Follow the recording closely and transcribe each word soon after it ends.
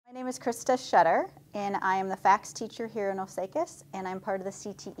My name is Christa and I am the FACS teacher here in Osakis, and I'm part of the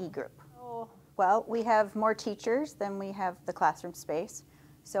CTE group. Well, we have more teachers than we have the classroom space,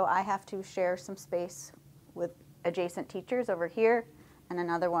 so I have to share some space with adjacent teachers over here and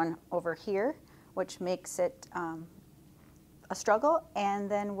another one over here, which makes it a struggle,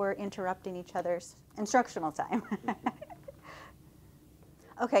 and then we're interrupting each other's instructional time.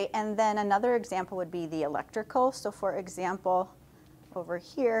 Okay, and then another example would be the electrical. So for example, over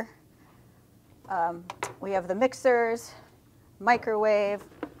here, we have the mixers, microwave,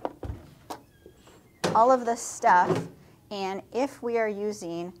 all of this stuff, and if we are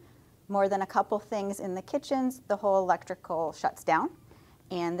using more than a couple things in the kitchens, the whole electrical shuts down.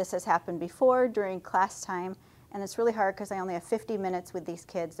 And this has happened before during class time, and it's really hard because I only have 50 minutes with these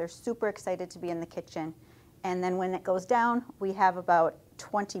kids. They're super excited to be in the kitchen, and then when it goes down, we have about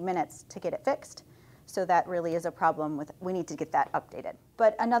 20 minutes to get it fixed. So that really is a problem we need to get that updated.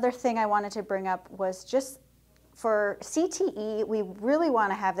 But another thing I wanted to bring up was just for CTE, we really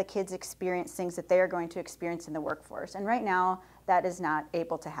want to have the kids experience things that they are going to experience in the workforce. And right now, that is not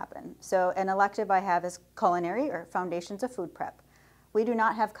able to happen. So an elective I have is culinary, or foundations of food prep. We do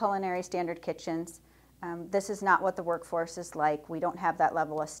not have culinary standard kitchens. This is not what the workforce is like. We don't have that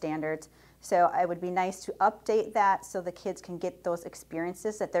level of standards. So it would be nice to update that so the kids can get those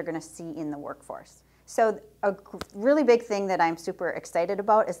experiences that they're going to see in the workforce. So a really big thing that I'm super excited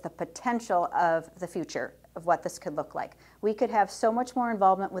about is the potential of the future of what this could look like. We could have so much more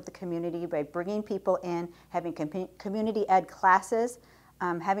involvement with the community by bringing people in, having community ed classes,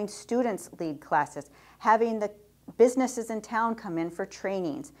 having students lead classes, having the businesses in town come in for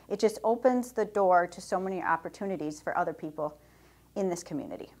trainings. It just opens the door to so many opportunities for other people in this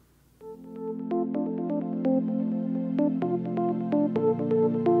community.